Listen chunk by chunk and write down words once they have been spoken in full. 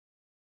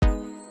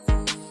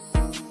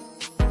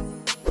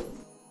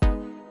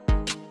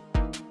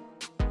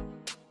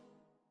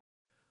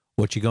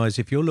What you guys,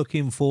 if you're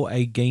looking for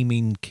a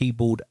gaming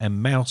keyboard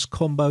and mouse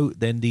combo,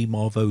 then the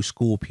Marvo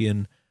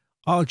Scorpion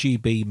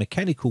RGB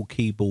mechanical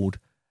keyboard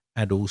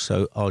and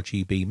also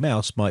RGB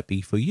mouse might be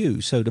for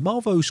you. So the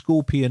Marvo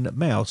Scorpion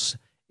mouse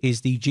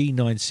is the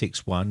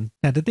G961.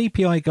 Now the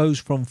DPI goes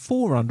from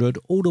 400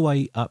 all the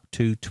way up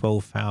to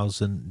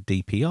 12,000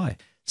 DPI.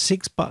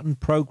 6-button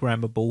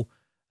programmable,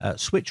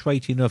 switch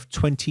rating of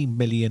 20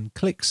 million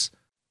clicks.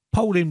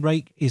 Polling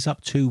rate is up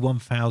to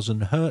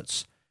 1000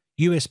 Hertz.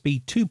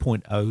 USB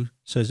 2.0,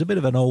 so it's a bit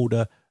of an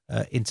older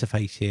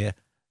interface here.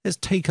 Let's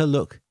take a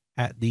look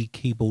at the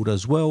keyboard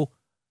as well.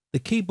 The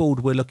keyboard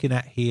we're looking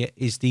at here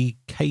is the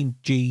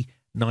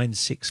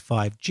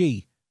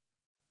KG965G.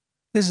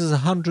 This is a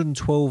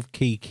 112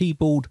 key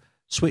keyboard.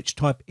 Switch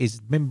type is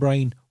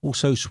membrane,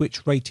 also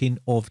switch rating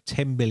of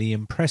 10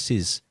 million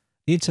presses.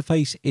 The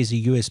interface is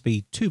a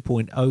USB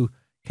 2.0,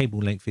 cable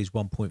length is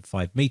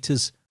 1.5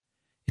 meters.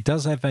 It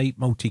does have 8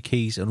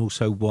 multi-keys and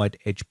also wide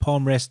edge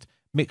palm rest,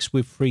 mixed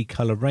with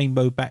 3-color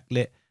rainbow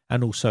backlit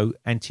and also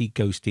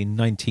anti-ghosting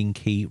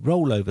 19-key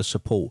rollover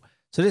support.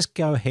 So let's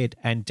go ahead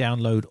and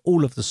download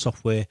all of the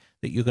software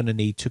that you're going to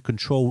need to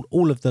control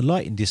all of the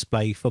lighting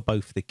display for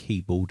both the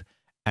keyboard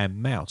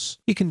and mouse.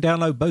 You can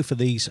download both of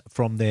these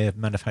from their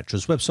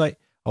manufacturer's website.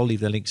 I'll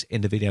leave the links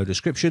in the video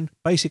description.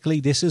 Basically,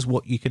 this is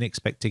what you can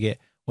expect to get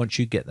once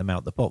you get them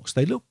out the box.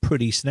 They look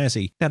pretty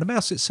snazzy. Now, the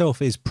mouse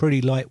itself is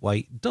pretty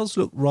lightweight. It does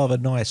look rather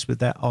nice with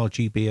that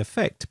RGB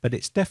effect, but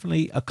it's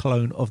definitely a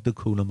clone of the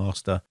Cooler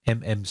Master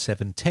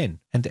MM710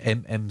 and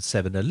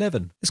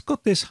MM711. It's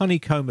got this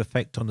honeycomb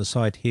effect on the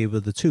side here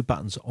with the 2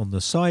 buttons on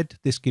the side.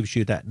 This gives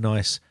you that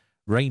nice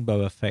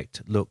rainbow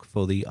effect look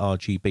for the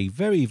RGB.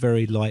 Very,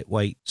 very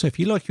lightweight. So if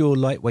you like your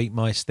lightweight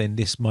mice, then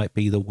this might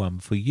be the one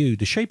for you.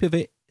 The shape of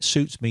it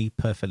suits me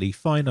perfectly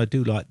fine. I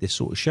do like this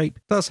sort of shape.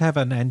 It does have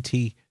an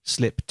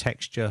anti-slip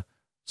texture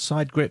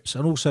side grips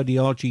and also the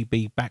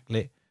RGB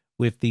backlit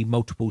with the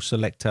multiple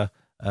selector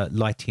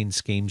lighting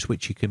schemes,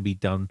 which you can be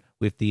done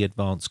with the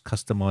advanced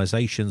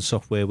customization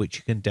software, which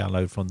you can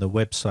download from the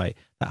website.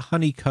 That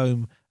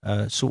honeycomb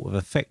sort of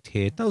effect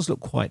here does look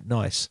quite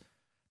nice.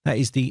 That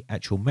is the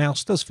actual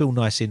mouse. Does feel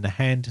nice in the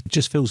hand. It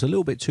just feels a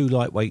little bit too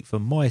lightweight for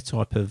my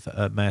type of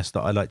mouse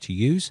that I like to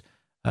use.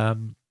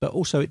 But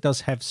also it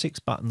does have 6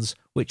 buttons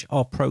which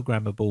are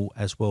programmable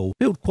as well.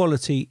 Build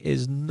quality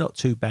is not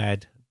too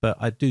bad, but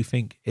I do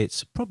think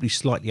it's probably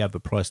slightly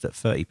overpriced at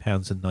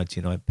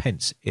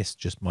 £30.99. It's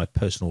just my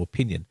personal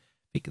opinion.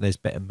 I think there's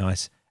better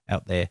mice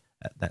out there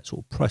at that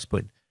sort of price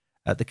point.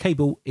 The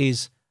cable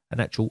is an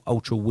actual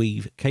ultra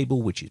weave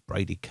cable, which is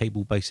braided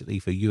cable basically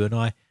for you and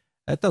I.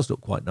 It does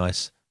look quite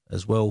nice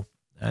as well.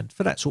 And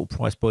for that sort of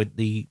price point,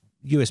 the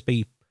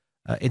USB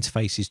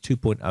interface is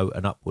 2.0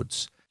 and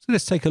upwards. So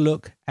let's take a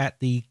look at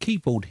the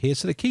keyboard here.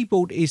 So the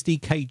keyboard is the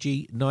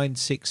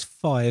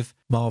KG965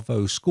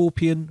 Marvo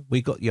Scorpion.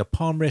 We got your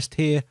palm rest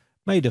here,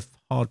 made of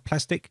hard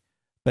plastic,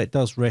 but it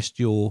does rest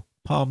your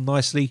palm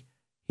nicely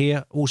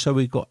here. Also,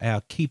 we've got our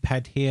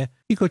keypad here.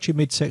 You've got your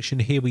midsection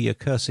here with your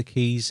cursor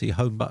keys, your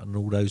home button,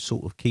 all those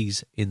sort of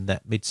keys in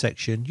that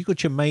midsection. You've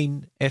got your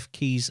main F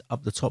keys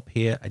up the top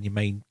here and your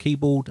main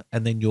keyboard,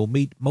 and then your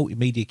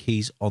multimedia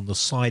keys on the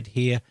side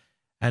here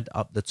and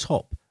up the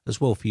top as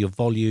well for your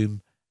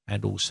volume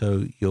and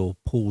also your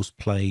pause,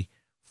 play,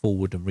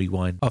 forward and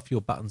rewind. Off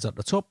your buttons at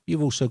the top,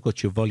 you've also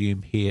got your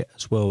volume here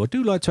as well. I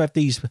do like to have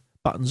these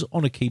buttons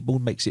on a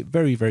keyboard, makes it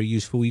very, very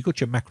useful. You've got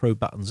your macro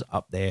buttons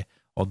up there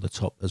on the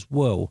top as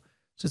well.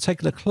 So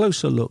take a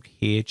closer look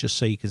here just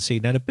so you can see.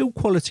 Now the build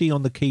quality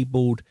on the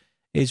keyboard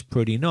is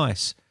pretty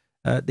nice.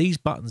 These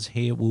buttons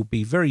here will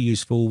be very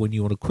useful when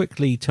you want to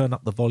quickly turn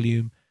up the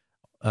volume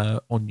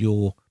on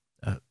your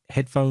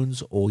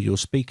headphones or your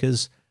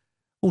speakers.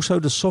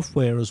 Also, the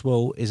software as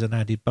well is an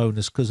added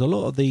bonus because a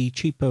lot of the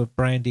cheaper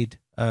branded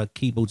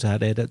keyboards out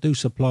there that do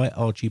supply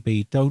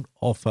RGB don't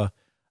offer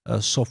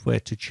software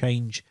to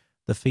change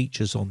the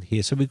features on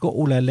here. So we've got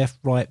all our left,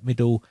 right,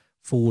 middle,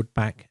 forward,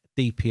 back,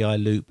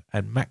 DPI loop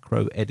and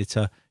macro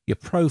editor. Your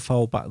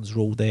profile buttons are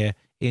all there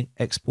in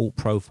export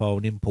profile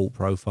and import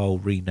profile,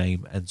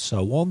 rename and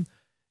so on.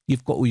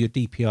 You've got all your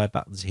DPI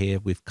buttons here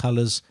with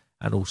colors,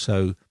 and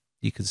also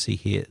you can see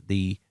here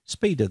the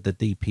speed of the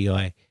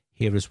DPI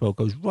here as well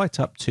goes right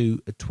up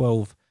to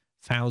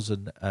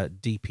 12,000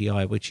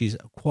 DPI, which is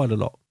quite a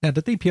lot. Now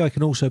the DPI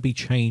can also be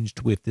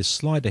changed with this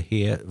slider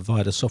here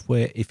via the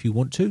software if you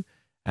want to,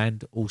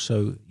 and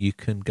also you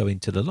can go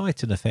into the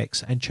lighting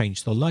effects and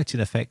change the lighting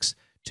effects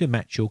to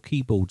match your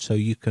keyboard. So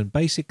you can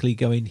basically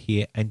go in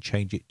here and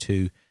change it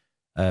to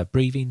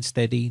breathing,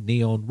 steady,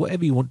 neon,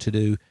 whatever you want to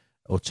do,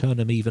 or turn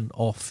them even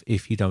off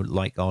if you don't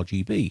like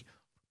RGB.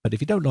 But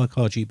if you don't like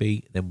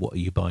RGB, then what are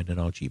you buying an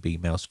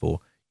RGB mouse for?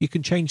 You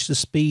can change the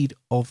speed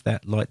of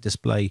that light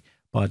display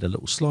by the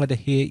little slider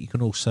here. You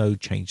can also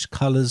change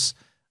colors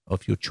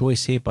of your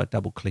choice here by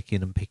double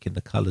clicking and picking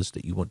the colors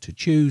that you want to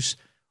choose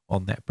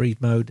on that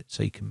breathe mode,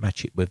 so you can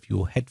match it with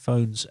your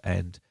headphones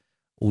and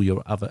all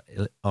your other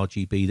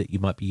RGB that you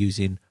might be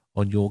using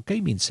on your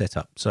gaming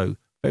setup. So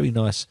very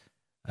nice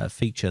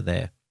feature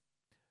there.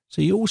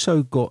 So you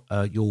also got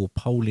your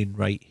polling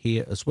rate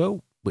here as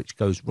well, which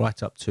goes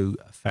right up to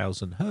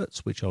 1000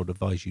 hertz, which I would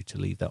advise you to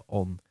leave that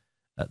on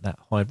at that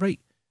high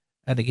rate.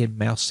 And again,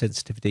 mouse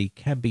sensitivity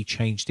can be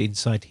changed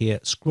inside here.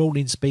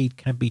 Scrolling speed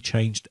can be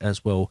changed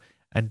as well,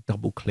 and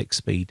double click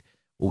speed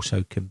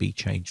also can be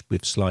changed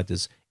with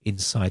sliders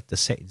inside the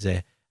settings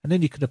there. And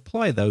then you can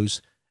apply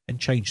those and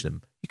change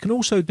them. You can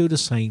also do the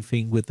same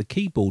thing with the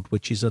keyboard,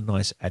 which is a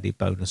nice added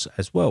bonus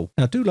as well.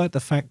 Now, I do like the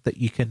fact that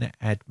you can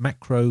add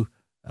macro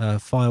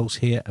files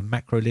here and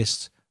macro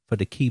lists for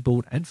the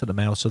keyboard and for the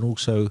mouse. And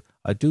also,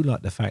 I do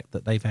like the fact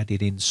that they've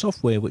added in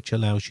software which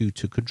allows you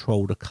to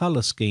control the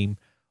color scheme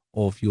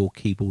of your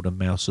keyboard and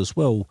mouse as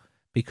well,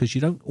 because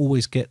you don't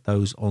always get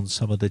those on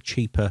some of the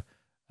cheaper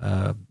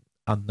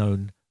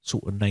unknown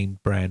sort of name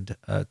brand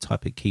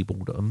type of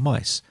keyboard and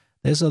mice.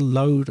 There's a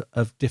load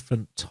of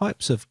different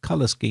types of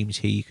color schemes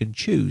here you can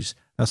choose.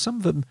 Now, some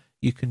of them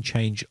you can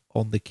change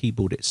on the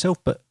keyboard itself,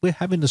 but we're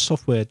having the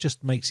software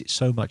just makes it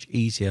so much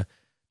easier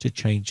to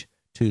change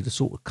to the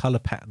sort of color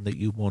pattern that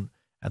you want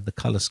and the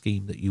color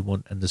scheme that you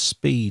want and the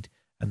speed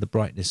and the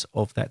brightness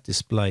of that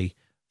display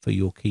for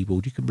your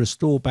keyboard. You can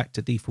restore back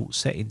to default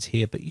settings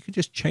here, but you can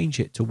just change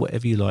it to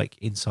whatever you like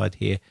inside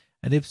here,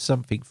 and it's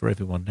something for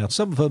everyone. Now,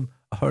 some of them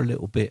are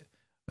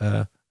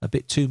a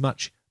bit too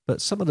much,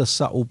 but some of the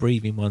subtle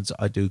breathing ones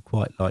I do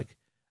quite like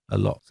a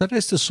lot. So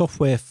there's the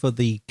software for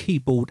the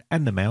keyboard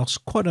and the mouse.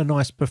 Quite a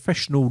nice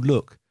professional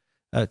look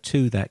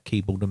to that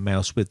keyboard and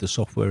mouse with the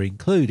software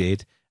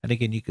included. And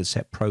again, you can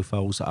set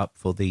profiles up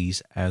for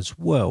these as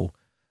well.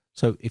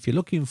 So if you're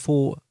looking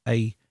for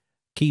a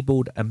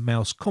keyboard and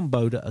mouse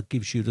combo that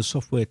gives you the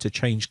software to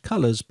change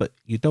colors, but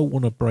you don't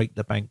want to break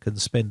the bank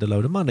and spend a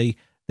load of money,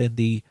 then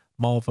the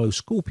Marvo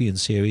Scorpion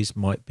Series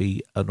might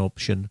be an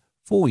option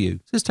for you.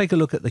 So let's take a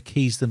look at the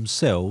keys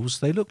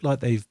themselves. They look like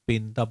they've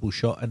been double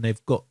shot and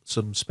they've got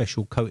some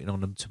special coating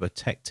on them to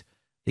protect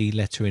the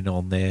lettering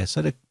on there.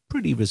 So they're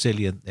pretty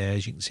resilient there.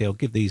 As you can see, I'll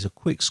give these a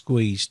quick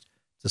squeeze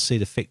to see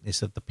the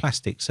thickness of the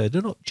plastic. So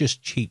they're not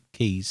just cheap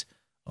keys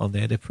on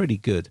there. They're pretty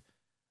good.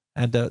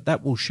 And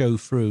that will show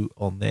through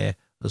on there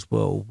as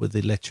well with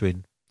the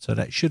lettering. So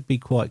that should be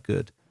quite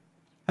good.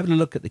 Having a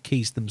look at the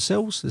keys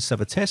themselves. Let's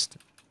have a test.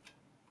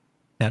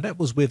 Now that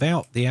was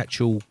without the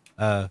actual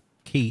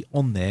key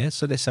on there,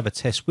 so let's have a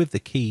test with the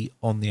key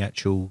on the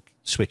actual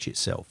switch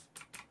itself.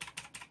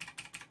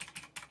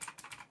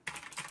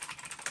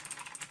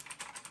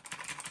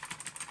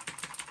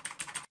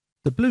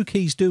 The blue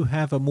keys do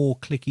have a more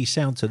clicky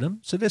sound to them,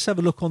 so let's have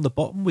a look on the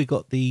bottom. We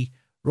got the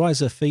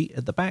riser feet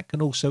at the back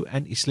and also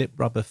anti-slip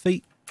rubber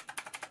feet.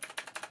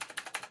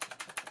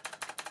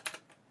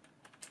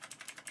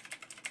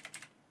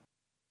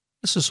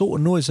 That's the sort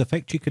of noise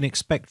effect you can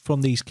expect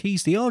from these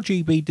keys. The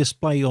RGB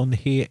display on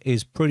here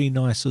is pretty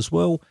nice as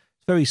well.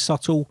 It's very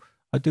subtle.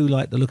 I do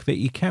like the look of it.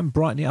 You can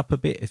brighten it up a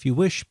bit if you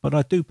wish, but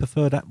I do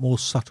prefer that more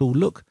subtle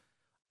look.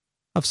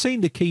 I've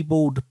seen the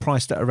keyboard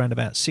priced at around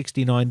about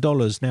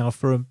 $69. Now,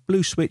 for a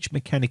blue switch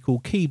mechanical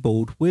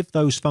keyboard with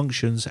those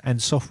functions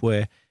and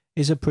software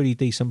is a pretty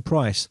decent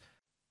price.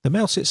 The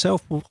mouse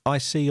itself I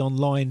see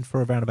online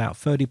for around about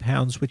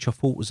 £30, which I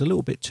thought was a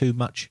little bit too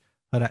much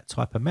for that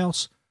type of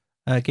mouse.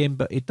 Again,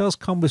 but it does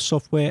come with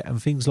software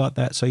and things like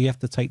that, so you have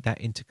to take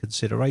that into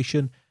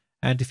consideration.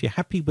 And if you're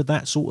happy with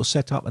that sort of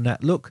setup and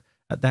that look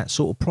at that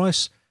sort of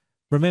price,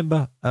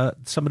 remember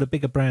some of the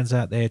bigger brands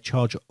out there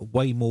charge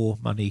way more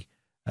money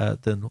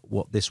than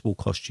what this will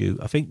cost you.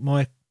 I think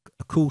my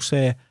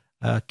Corsair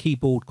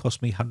keyboard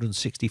cost me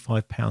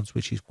 £165,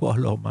 which is quite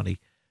a lot of money.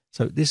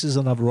 So this is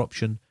another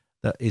option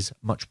that is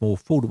much more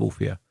affordable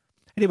for you.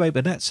 Anyway,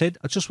 but that said,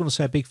 I just want to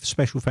say a big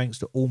special thanks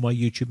to all my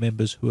YouTube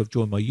members who have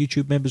joined my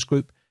YouTube members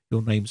group.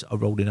 Your names are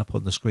rolling up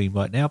on the screen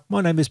right now. My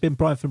name has been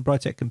Brian from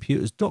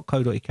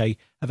briteccomputers.co.uk.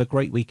 Have a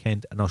great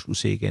weekend, and I shall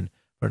see you again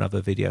for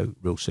another video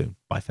real soon.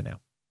 Bye for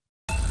now.